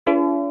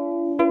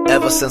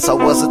Ever since I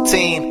was a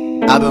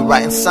teen, I've been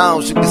writing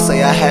songs, you could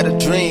say I had a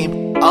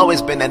dream.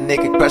 Always been that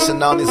nigga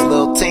crushing on these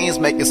little teens,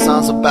 making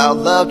songs about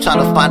love, trying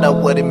to find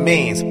out what it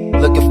means.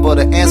 Looking for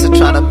the answer,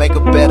 trying to make a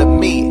better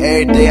me.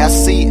 Every day I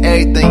see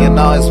everything and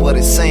always what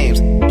it seems.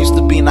 Used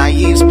to be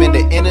naive,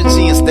 spending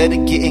energy instead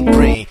of getting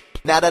green.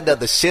 Now that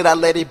other shit, I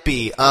let it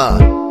be,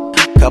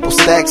 Couple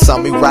stacks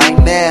on me right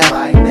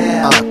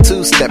now,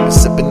 two-stepping,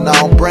 sipping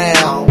on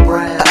brown.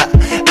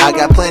 I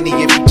got plenty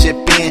if you chip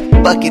in.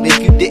 Bucket if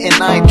you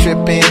didn't, I ain't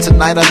tripping.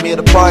 Tonight I'm here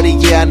to party,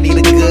 yeah, I need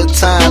a good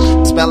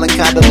time. Smelling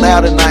kinda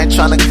loud and I ain't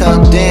tryna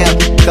come down.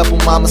 Couple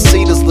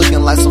mamacitas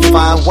looking like some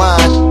fine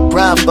wine.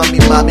 Grind for me,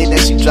 mommy, then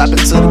she drop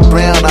it to the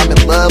ground. I'm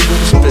in love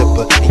with a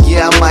stripper, and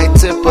yeah, I might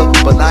tip her,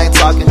 but I ain't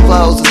talking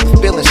clothes, it's the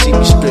feeling she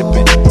be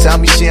stripping. Tell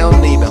me she don't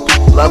need them,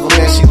 love them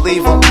and she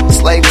leave them.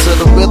 Slave to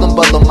the rhythm,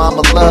 but the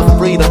mama love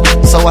freedom.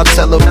 So I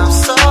tell her, I'm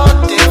so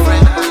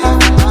different,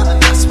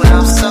 I swear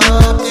I'm so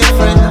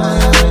different.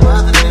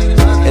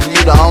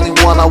 You the only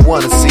one I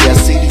wanna see. I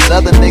see these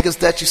other niggas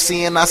that you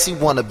see and I see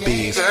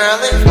wannabes. Girl,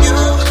 if you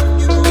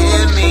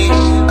give me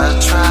a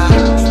try,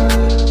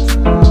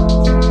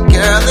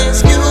 girl,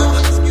 it's you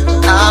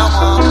I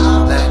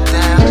won't let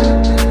down.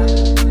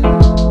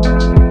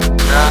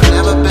 Girl, I've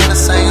never been a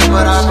singer,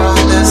 but I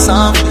wrote this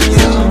song for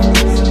you.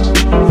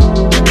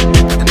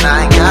 And I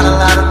ain't got a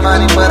lot of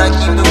money, but I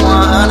keep it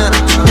 100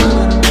 true.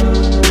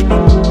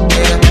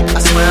 Yeah, I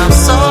swear I'm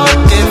so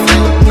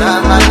different,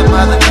 not like the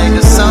other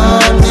niggas, so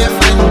different.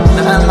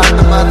 Nothing like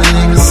the mother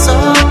niggas, so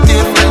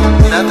different.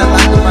 Nothing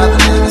like the mother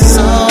niggas,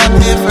 so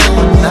different.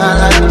 Not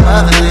like the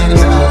mother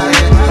niggas,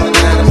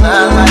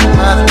 not like the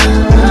mother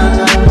niggas.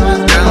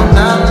 Girl, I'm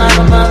not like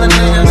the mother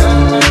niggas.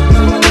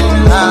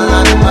 Not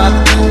like the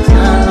mother niggas.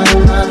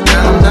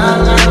 Girl, I'm not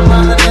like the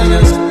mother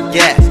niggas.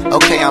 Yeah,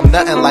 okay, I'm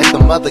nothing like the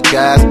mother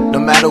guys. No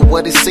matter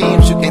what it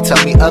seems, you can't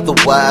tell me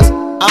otherwise.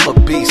 I'm a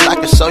beast, I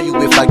can show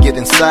you if I get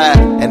inside.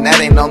 And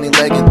that ain't only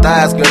leg and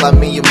thighs, girl, I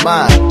mean your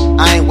mind.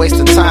 I ain't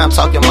wasting time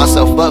talking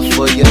myself up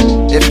for you.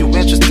 If you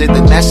interested,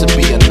 then that should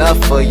be enough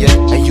for you.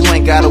 And you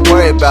ain't gotta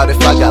worry about if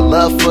I got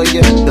love for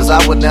you, cause I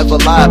would never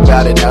lie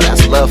about it, now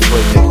that's love for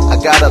you. I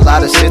got a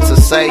lot of shit to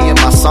say in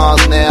my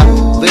songs now.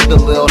 Lived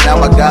a little, now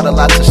I got a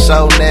lot to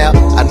show now.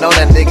 I know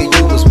that nigga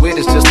you was with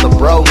is just a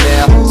bro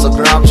now. So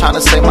girl, I'm trying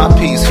to say my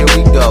piece, here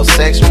we go.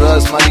 Sex,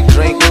 drugs, money,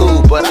 drink,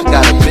 cool, but I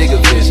got a bigger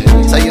vision.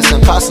 Say it's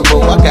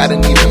impossible, I got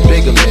an even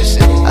bigger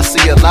mission. I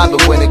see a lot,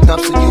 but when it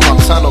comes to you, I'm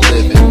tunnel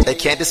living. They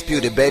can't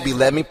dispute it, baby,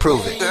 let me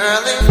prove it.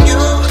 Girl, if you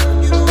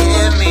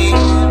give me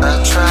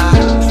a try,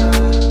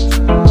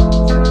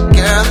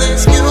 girl,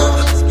 it's you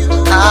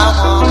I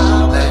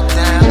won't let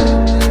down.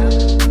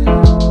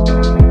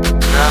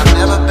 Girl, I've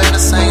never been a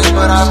singer,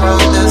 but I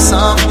wrote this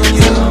song for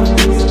you.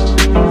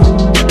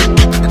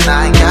 And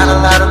I ain't got a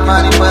lot of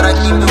money, but I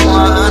keep it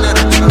 100.